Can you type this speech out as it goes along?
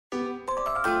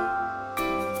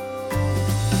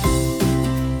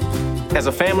As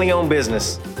a family-owned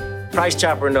business, Price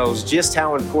Chopper knows just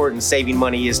how important saving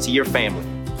money is to your family.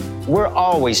 We're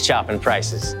always chopping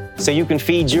prices so you can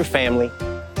feed your family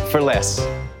for less.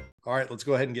 All right, let's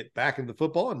go ahead and get back into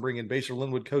football and bring in Basehor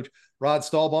Linwood coach Rod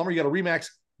Stallbaumer. You got a Remax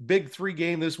Big 3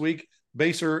 game this week,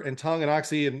 Basehor and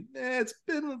Tonganoxie, and it's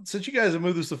been, since you guys have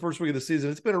moved this the first week of the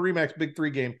season, it's been a Remax Big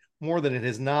 3 game more than it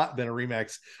has not been a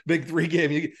Remax Big 3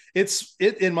 game. It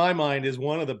in my mind is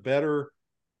one of the better.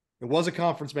 It was a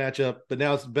conference matchup, but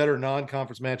now it's a better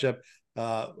non-conference matchup.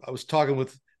 I was talking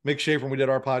with Mick Schaefer when we did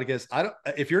our podcast.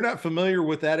 If you're not familiar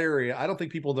with that area, I don't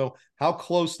think people know how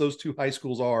close those two high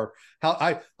schools are.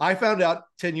 How I found out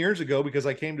 10 years ago because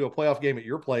I came to a playoff game at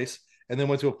your place and then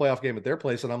went to a playoff game at their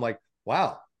place, and I'm like,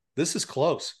 wow, this is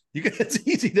close. It's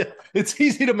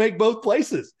easy to make both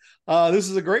places. This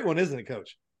is a great one, isn't it,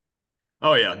 Coach?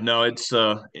 Oh yeah, no, it's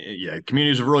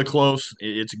communities are really close.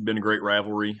 It's been a great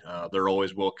rivalry. They're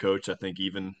always well coached. I think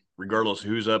even regardless of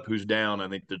who's up, who's down, I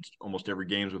think that almost every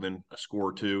game's within a score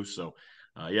or two. So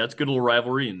it's a good little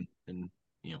rivalry and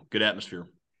good atmosphere.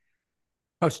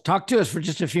 Coach, talk to us for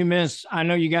just a few minutes. I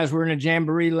know you guys were in a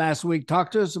jamboree last week.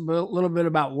 Talk to us a little bit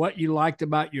about what you liked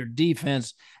about your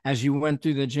defense as you went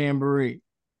through the jamboree.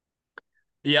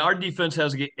 Yeah, our defense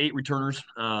has 8 returners,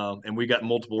 and we got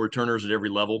multiple returners at every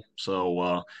level.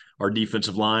 So our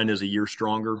defensive line is a year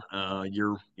stronger,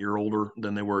 year older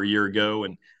than they were a year ago,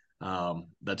 and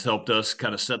that's helped us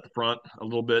kind of set the front a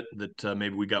little bit. That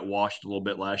maybe we got washed a little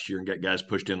bit last year and got guys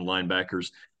pushed in linebackers.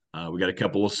 We got a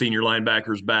couple of senior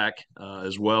linebackers back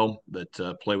as well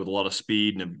that play with a lot of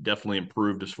speed and have definitely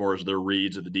improved as far as their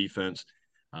reads of the defense.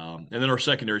 And then our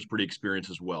secondary is pretty experienced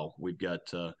as well. We've got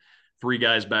 3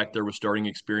 guys back there with starting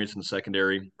experience in the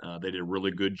secondary. They did a really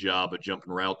good job at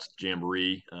jumping routes at the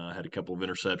jamboree. Had a couple of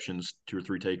interceptions, 2 or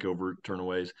 3 takeover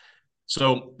turnaways.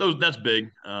 So that's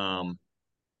big.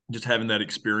 Just having that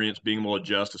experience, being able to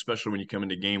adjust, especially when you come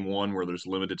into game 1 where there's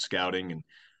limited scouting and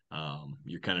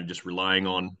you're kind of just relying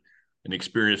on an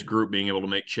experienced group being able to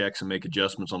make checks and make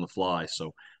adjustments on the fly.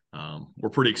 So we're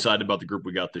pretty excited about the group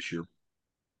we got this year.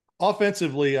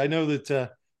 Offensively, I know that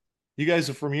you guys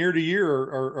are from year to year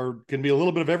are can be a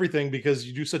little bit of everything because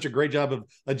you do such a great job of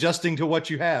adjusting to what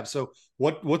you have. So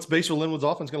what's Basehor Linwood's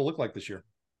offense going to look like this year?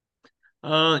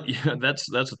 Yeah, that's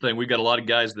the thing. We've got a lot of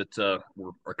guys that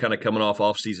are kind of coming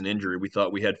off-season injury. We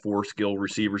thought we had 4 skilled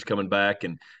receivers coming back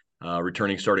and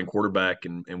returning starting quarterback,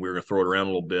 and we were going to throw it around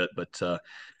a little bit. But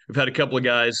we've had a couple of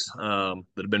guys that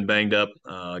have been banged up,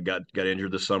 got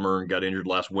injured this summer and got injured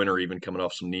last winter, even coming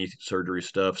off some knee surgery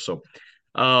stuff. So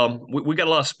we got a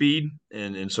lot of speed,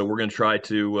 and so we're going to try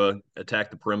to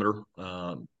attack the perimeter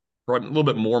probably a little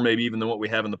bit more maybe even than what we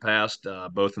have in the past,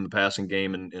 both in the passing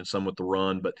game and some with the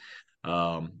run. But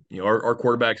our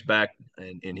quarterback's back,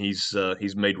 and he's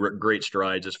made great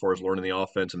strides as far as learning the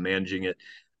offense and managing it.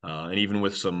 And even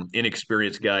with some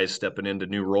inexperienced guys stepping into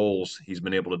new roles, he's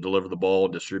been able to deliver the ball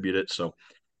and distribute it. So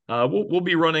we'll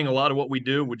be running a lot of what we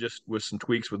do with some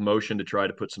tweaks with motion to try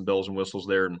to put some bells and whistles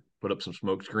there and put up some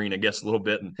smoke screen, I guess, a little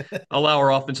bit, and allow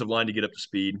our offensive line to get up to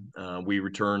speed. We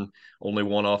return only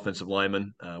 1 offensive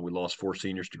lineman. We lost 4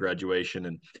 seniors to graduation,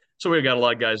 and so we've got a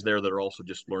lot of guys there that are also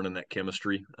just learning that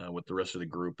chemistry with the rest of the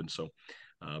group. And so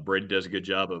Brady does a good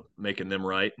job of making them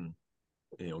right and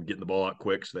getting the ball out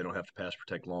quick so they don't have to pass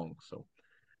protect long. So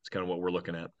it's kind of what we're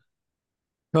looking at.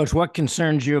 Coach, what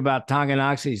concerns you about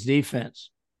Tonganoxie's defense?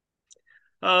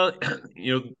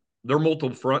 They're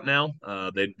multiple front now.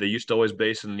 They used to always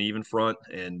base in an even front,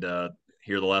 and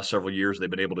here the last several years they've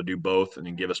been able to do both and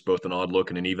then give us both an odd look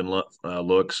and an even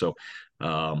look. So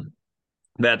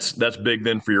that's big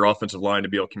then for your offensive line to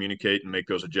be able to communicate and make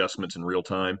those adjustments in real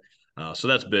time. So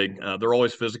that's big. They're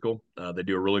always physical. They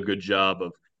do a really good job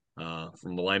of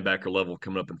from the linebacker level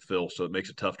coming up and fill, so it makes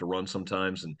it tough to run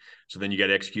sometimes, and so then you got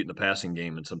to execute in the passing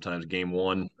game, and sometimes game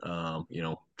 1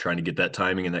 trying to get that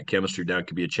timing and that chemistry down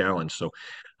could be a challenge. So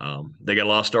they got a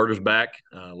lot of starters back,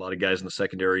 a lot of guys in the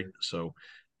secondary, so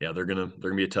yeah, they're gonna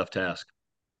be a tough task.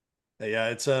 Yeah,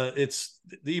 it's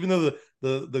even though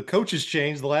the coach has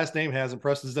changed, the last name hasn't.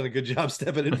 Preston's done a good job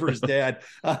stepping in for his dad,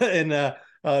 and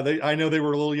I know they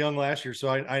were a little young last year, so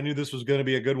I knew this was going to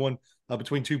be a good one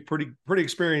between 2 pretty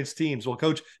experienced teams. Well,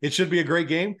 Coach, it should be a great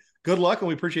game. Good luck, and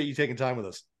we appreciate you taking time with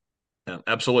us. Yeah,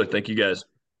 absolutely. Thank you, guys.